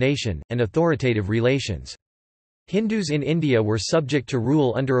 subordination, and authoritative relations. Hindus in India were subject to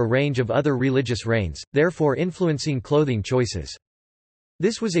rule under a range of other religious reigns, therefore influencing clothing choices.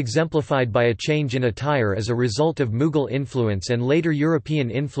 This was exemplified by a change in attire as a result of Mughal influence and later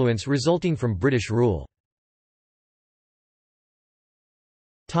European influence resulting from British rule.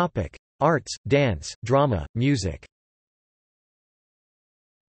 Arts, dance, drama, music.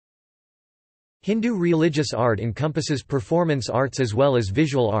 Hindu religious art encompasses performance arts as well as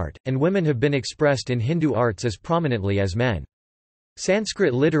visual art, and women have been expressed in Hindu arts as prominently as men.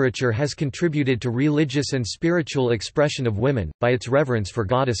 Sanskrit literature has contributed to religious and spiritual expression of women, by its reverence for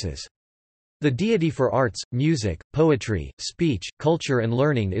goddesses. The deity for arts, music, poetry, speech, culture and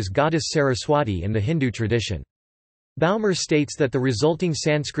learning is goddess Saraswati in the Hindu tradition. Baumer states that the resulting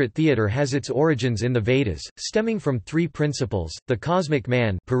Sanskrit theatre has its origins in the Vedas, stemming from three principles: the cosmic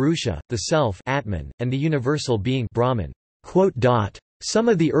man Purusha, the self Atman, and the universal being Brahman. Some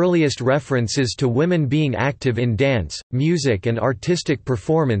of the earliest references to women being active in dance, music and artistic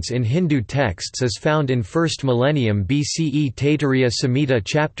performance in Hindu texts is found in 1st millennium BCE Taittiriya Samhita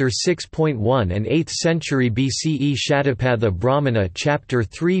chapter 6.1 and 8th century BCE Shatapatha Brahmana chapter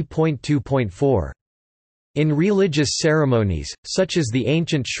 3.2.4. In religious ceremonies, such as the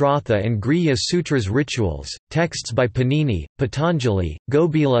ancient Shraddha and Griya Sutras rituals, texts by Panini, Patanjali,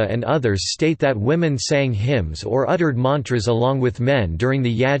 Gobila and others state that women sang hymns or uttered mantras along with men during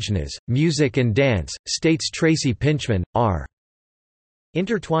the yajnas. Music and dance, states Tracy Pinchman, are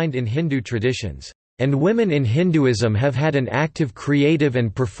intertwined in Hindu traditions, and women in Hinduism have had an active creative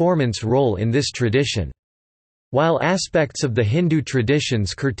and performance role in this tradition. While aspects of the Hindu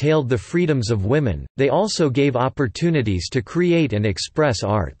traditions curtailed the freedoms of women, they also gave opportunities to create and express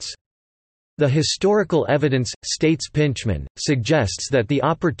arts. The historical evidence, states Pinchman, suggests that the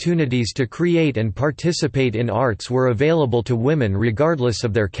opportunities to create and participate in arts were available to women regardless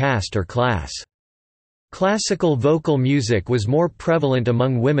of their caste or class. Classical vocal music was more prevalent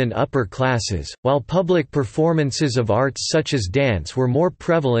among women upper classes, while public performances of arts such as dance were more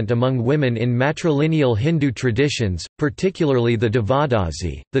prevalent among women in matrilineal Hindu traditions, particularly the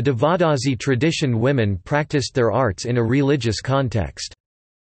Devadasi. The Devadasi tradition women practiced their arts in a religious context.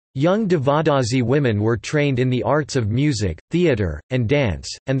 Young Devadasi women were trained in the arts of music, theatre, and dance,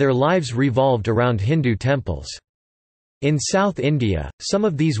 and their lives revolved around Hindu temples. In South India, some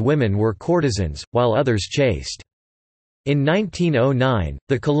of these women were courtesans, while others chaste. In 1909,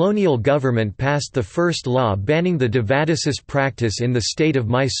 the colonial government passed the first law banning the Devadasis practice in the state of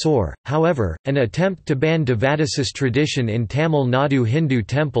Mysore. However, an attempt to ban Devadasis tradition in Tamil Nadu Hindu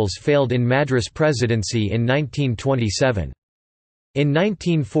temples failed in Madras Presidency in 1927. In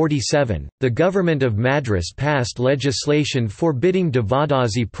 1947, the government of Madras passed legislation forbidding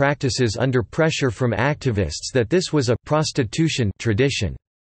Devadasi practices under pressure from activists that this was a prostitution tradition.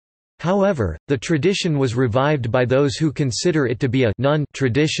 However, the tradition was revived by those who consider it to be a nun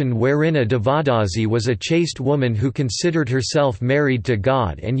tradition wherein a Devadasi was a chaste woman who considered herself married to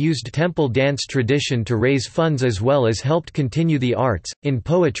God and used temple dance tradition to raise funds as well as helped continue the arts. In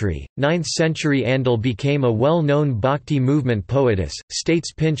poetry, 9th century Andal became a well-known bhakti movement poetess,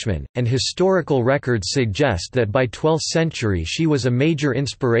 states Pinchman, and historical records suggest that by 12th century she was a major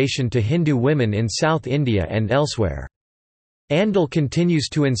inspiration to Hindu women in South India and elsewhere. Andal continues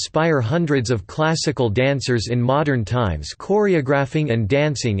to inspire hundreds of classical dancers in modern times choreographing and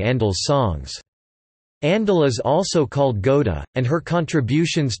dancing Andal's songs. Andal is also called Gauda, and her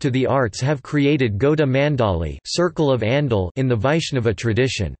contributions to the arts have created Gauda Mandali Circle of Andal in the Vaishnava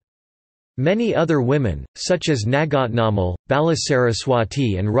tradition. Many other women, such as Nagatnamal,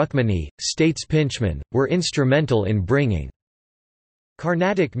 Balasaraswati and Rukmini, states Pinchman, were instrumental in bringing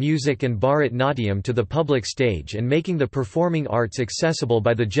Carnatic music and Bharat Natyam to the public stage and making the performing arts accessible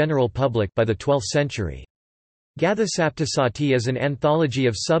by the general public by the 12th century. Gathasaptasati is an anthology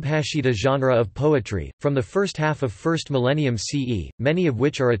of subhashita genre of poetry, from the first half of 1st millennium CE, many of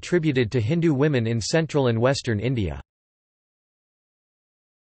which are attributed to Hindu women in central and western India.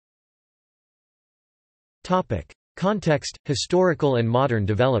 Context, historical and modern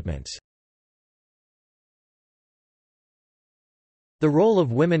developments. The role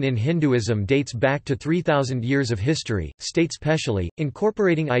of women in Hinduism dates back to 3,000 years of history, states Peshali,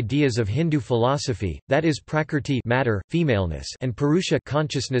 incorporating ideas of Hindu philosophy, that is prakrti matter, femaleness, and purusha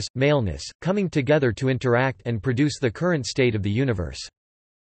consciousness, maleness, coming together to interact and produce the current state of the universe.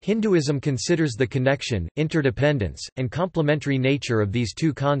 Hinduism considers the connection, interdependence, and complementary nature of these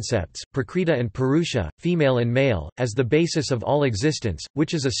two concepts, prakriti and purusha, female and male, as the basis of all existence,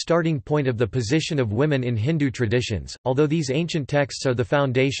 which is a starting point of the position of women in Hindu traditions. Although these ancient texts are the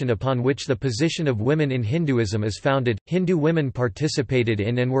foundation upon which the position of women in Hinduism is founded, Hindu women participated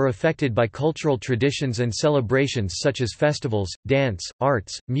in and were affected by cultural traditions and celebrations such as festivals, dance,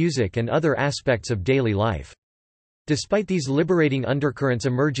 arts, music, and other aspects of daily life. Despite these liberating undercurrents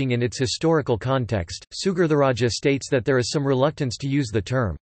emerging in its historical context, Sugirtharaja states that there is some reluctance to use the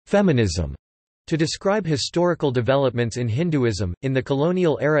term feminism to describe historical developments in Hinduism. In the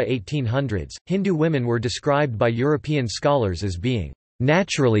colonial era 1800s, Hindu women were described by European scholars as being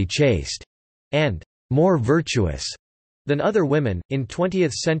naturally chaste and more virtuous than other women. In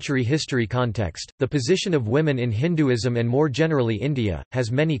 20th century history context, the position of women in Hinduism and more generally India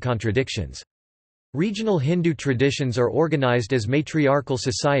has many contradictions. Regional Hindu traditions are organized as matriarchal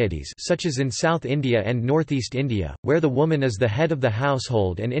societies such as in South India and Northeast India, where the woman is the head of the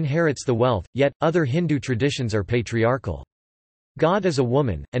household and inherits the wealth, yet, other Hindu traditions are patriarchal. God as a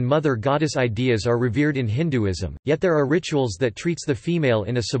woman, and mother goddess ideas are revered in Hinduism, yet there are rituals that treats the female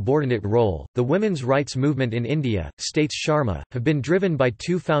in a subordinate role. The women's rights movement in India, states Sharma, have been driven by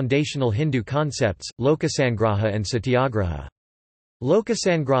two foundational Hindu concepts, Lokasangraha and Satyagraha.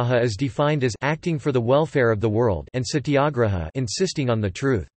 Lokasangraha is defined as acting for the welfare of the world and Satyagraha insisting on the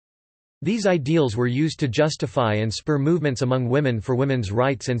truth. These ideals were used to justify and spur movements among women for women's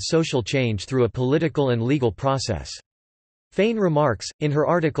rights and social change through a political and legal process. Fain remarks, in her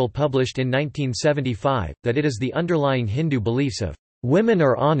article published in 1975, that it is the underlying Hindu beliefs of women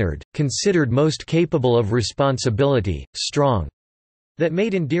are honored, considered most capable of responsibility, strong, that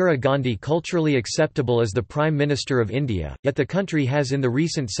made Indira Gandhi culturally acceptable as the Prime Minister of India, yet the country has in the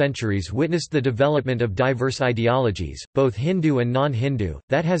recent centuries witnessed the development of diverse ideologies, both Hindu and non-Hindu,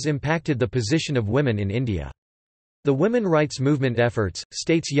 that has impacted the position of women in India. The women rights movement efforts,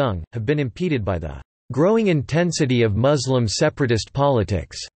 states Young, have been impeded by the growing intensity of Muslim separatist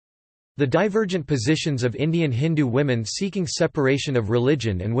politics. The divergent positions of Indian Hindu women seeking separation of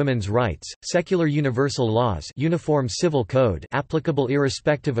religion and women's rights, secular universal laws, uniform civil code applicable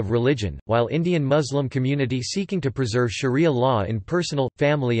irrespective of religion, while Indian Muslim community seeking to preserve Sharia law in personal,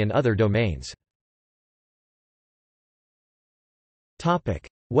 family and other domains.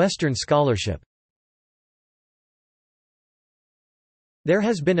 Western scholarship. There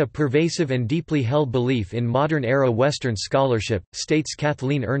has been a pervasive and deeply held belief in modern-era Western scholarship, states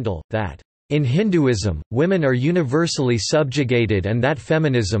Kathleen Erndl, that, "In Hinduism, women are universally subjugated and that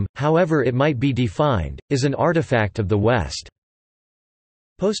feminism, however it might be defined, is an artifact of the West."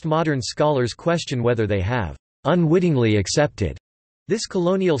 Postmodern scholars question whether they have "unwittingly accepted" This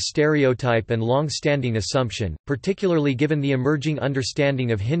colonial stereotype and long-standing assumption, particularly given the emerging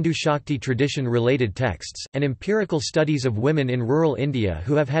understanding of Hindu Shakti tradition-related texts, and empirical studies of women in rural India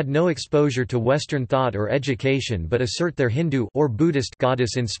who have had no exposure to Western thought or education but assert their Hindu or Buddhist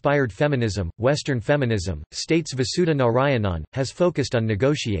goddess-inspired feminism, Western feminism, states Vasudha Narayanan, has focused on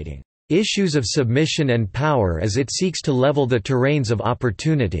negotiating issues of submission and power as it seeks to level the terrains of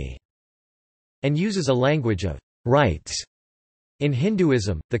opportunity, and uses a language of rights. In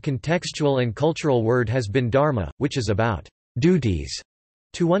Hinduism, the contextual and cultural word has been dharma, which is about duties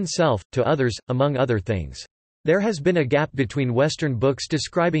to oneself, to others, among other things. There has been a gap between Western books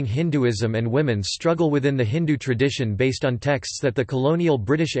describing Hinduism and women's struggle within the Hindu tradition based on texts that the colonial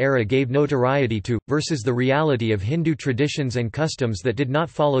British era gave notoriety to, versus the reality of Hindu traditions and customs that did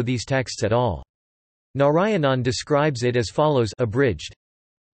not follow these texts at all. Narayanan describes it as follows, abridged.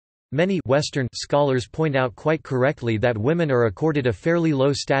 Many Western scholars point out quite correctly that women are accorded a fairly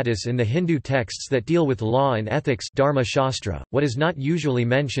low status in the Hindu texts that deal with law and ethics Dharma Shastra. What is not usually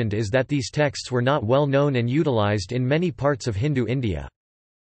mentioned is that these texts were not well known and utilized in many parts of Hindu India.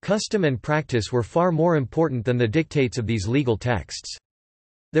 Custom and practice were far more important than the dictates of these legal texts.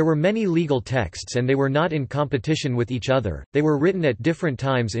 There were many legal texts and they were not in competition with each other, they were written at different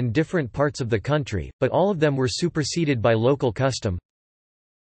times in different parts of the country, but all of them were superseded by local custom.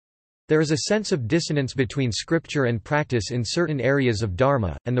 There is a sense of dissonance between scripture and practice in certain areas of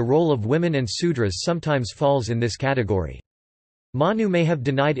Dharma, and the role of women and Sudras sometimes falls in this category. Manu may have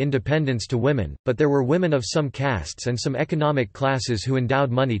denied independence to women, but there were women of some castes and some economic classes who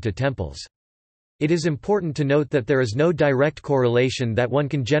endowed money to temples. It is important to note that there is no direct correlation that one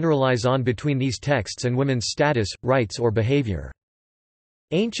can generalize on between these texts and women's status, rights or behavior.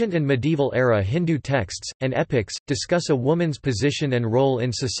 Ancient and medieval-era Hindu texts, and epics, discuss a woman's position and role in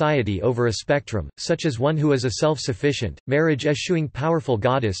society over a spectrum, such as one who is a self-sufficient, marriage-eschewing powerful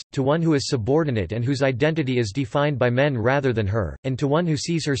goddess, to one who is subordinate and whose identity is defined by men rather than her, and to one who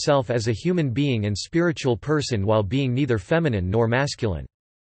sees herself as a human being and spiritual person while being neither feminine nor masculine.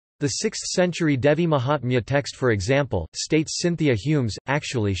 The 6th-century Devi Mahatmya text, for example, states Cynthia Humes,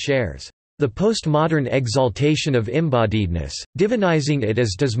 actually shares the postmodern exaltation of embodiedness, divinizing it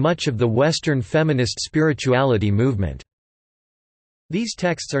as does much of the Western feminist spirituality movement. These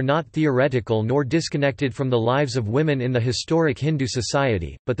texts are not theoretical nor disconnected from the lives of women in the historic Hindu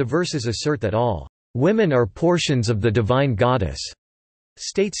society, but the verses assert that all women are portions of the divine goddess,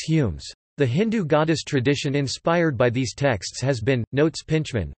 states Humes. The Hindu goddess tradition inspired by these texts has been, notes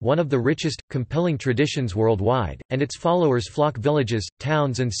Pinchman, one of the richest, compelling traditions worldwide, and its followers flock villages,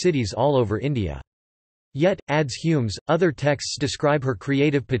 towns and cities all over India. Yet, adds Humes, other texts describe her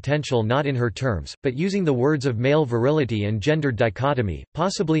creative potential not in her terms, but using the words of male virility and gendered dichotomy,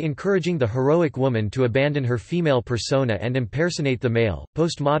 possibly encouraging the heroic woman to abandon her female persona and impersonate the male.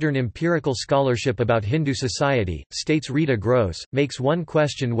 Postmodern empirical scholarship about Hindu society, states Rita Gross, makes one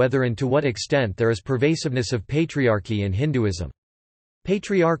question whether and to what extent there is pervasiveness of patriarchy in Hinduism.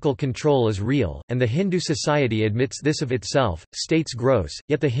 Patriarchal control is real, and the Hindu society admits this of itself, states Gross,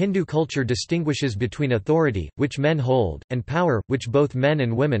 yet the Hindu culture distinguishes between authority, which men hold, and power, which both men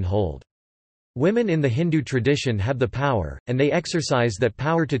and women hold. Women in the Hindu tradition have the power, and they exercise that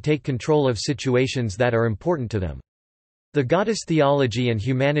power to take control of situations that are important to them. The goddess theology and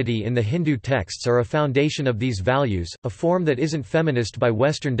humanity in the Hindu texts are a foundation of these values, a form that isn't feminist by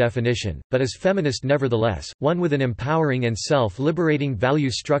Western definition, but is feminist nevertheless, one with an empowering and self-liberating value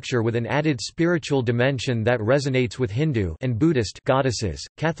structure with an added spiritual dimension that resonates with Hindu and Buddhist goddesses.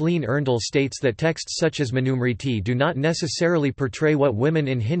 Kathleen Erndl states that texts such as Manusmriti do not necessarily portray what women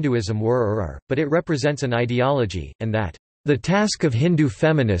in Hinduism were or are, but it represents an ideology, and that the task of Hindu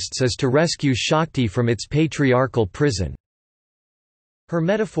feminists is to rescue Shakti from its patriarchal prison. Her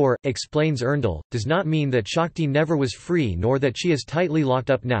metaphor, explains Erndl, does not mean that Shakti never was free nor that she is tightly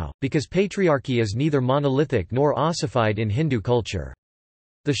locked up now, because patriarchy is neither monolithic nor ossified in Hindu culture.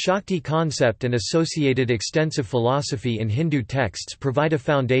 The Shakti concept and associated extensive philosophy in Hindu texts provide a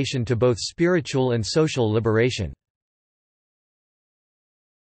foundation to both spiritual and social liberation.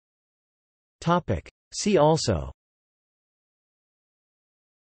 See also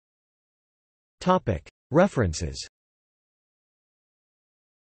References.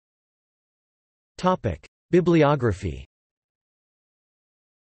 Bibliography.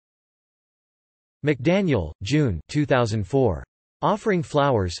 McDaniel, June 2004. Offering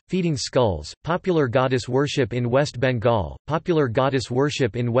Flowers, Feeding Skulls, Popular Goddess Worship in West Bengal, Popular Goddess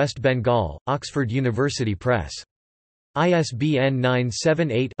Worship in West Bengal, Oxford University Press. ISBN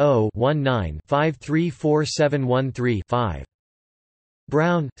 978-0-19-534713-5.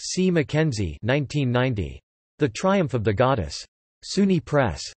 Brown, C. Mackenzie 1990. The Triumph of the Goddess. SUNY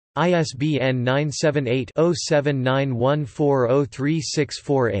Press. ISBN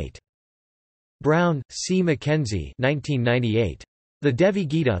 978-0791403648. Brown, C. Mackenzie 1998. The Devi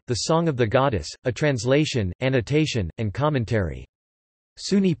Gita, The Song of the Goddess, A Translation, Annotation, and Commentary.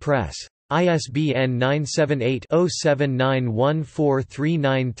 SUNY Press. ISBN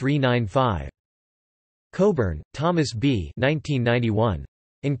 978-0791439395. Coburn, Thomas B. 1991.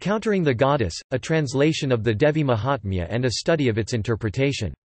 Encountering the Goddess, A Translation of the Devi Mahatmya and a Study of its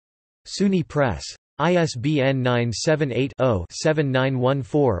Interpretation. SUNY Press. ISBN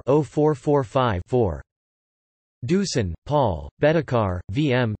 978-0-7914-0445-4. Deussen, Paul, Bedekar,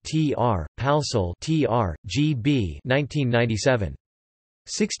 V. M., T. R., Palsal T. R., G. B. 1997.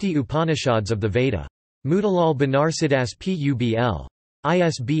 60 Upanishads of the Veda. Motilal Banarsidass Publ.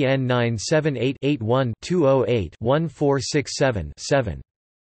 ISBN 978-81-208-1467-7.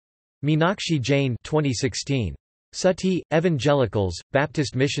 Meenakshi Jain 2016. Sati, Evangelicals,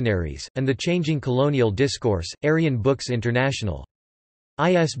 Baptist Missionaries, and the Changing Colonial Discourse, Arian Books International.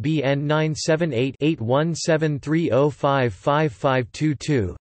 ISBN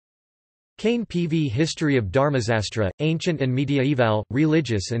 978-8173055522. Kane P. V. History of Dharmasastra, Ancient and Mediaeval,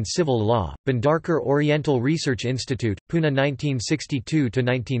 Religious and Civil Law, Bhandarkar Oriental Research Institute, Pune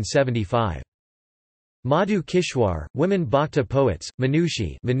 1962–1975. Madhu Kishwar, Women Bhakta Poets,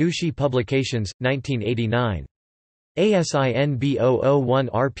 Manushi Publications, 1989. ASIN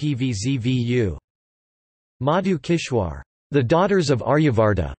B001-RPVZVU. Madhu Kishwar. The Daughters of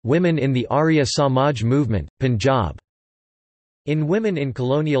Aryavarta, Women in the Arya Samaj Movement, Punjab. In Women in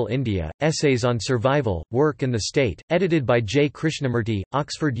Colonial India, Essays on Survival, Work and the State, edited by J. Krishnamurti,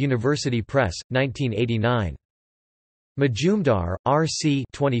 Oxford University Press, 1989. Majumdar, R. C.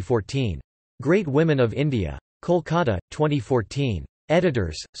 2014. Great Women of India. Kolkata, 2014.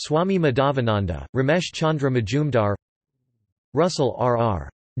 Editors, Swami Madhavananda, Ramesh Chandra Majumdar. Russell, R. R.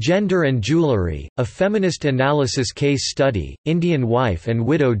 Gender and Jewelry, A Feminist Analysis Case Study, Indian Wife and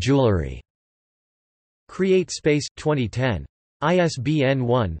Widow Jewelry. Create Space, 2010. ISBN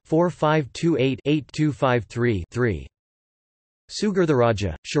 1-4528-8253-3.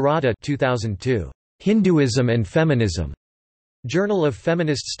 Sugirtharaja, Sharada 2002. Hinduism and Feminism. Journal of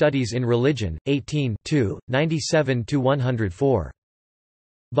Feminist Studies in Religion, 18 97–104.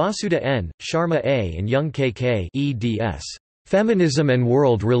 Vasuda N., Sharma A. and Young K. K. eds. Feminism and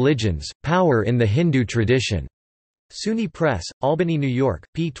World Religions, Power in the Hindu Tradition. SUNY Press, Albany, New York,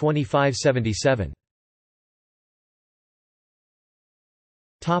 p. 2577.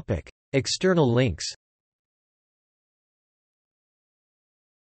 External links.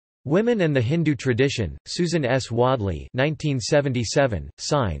 Women and the Hindu Tradition, Susan S. Wadley 1977,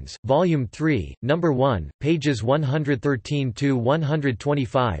 Signs, Volume 3, No. 1, pages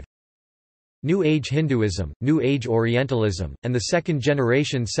 113–125. New Age Hinduism, New Age Orientalism, and the Second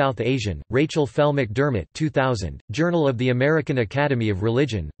Generation South Asian, Rachel Fell McDermott 2000, Journal of the American Academy of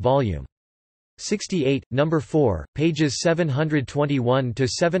Religion, Vol. 68, No. 4, pages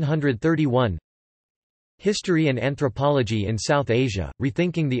 721–731. History and Anthropology in South Asia,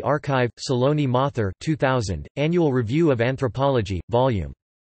 Rethinking the Archive, Saloni Mathur 2000, Annual Review of Anthropology, Vol.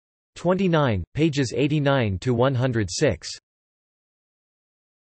 29, pages 89–106.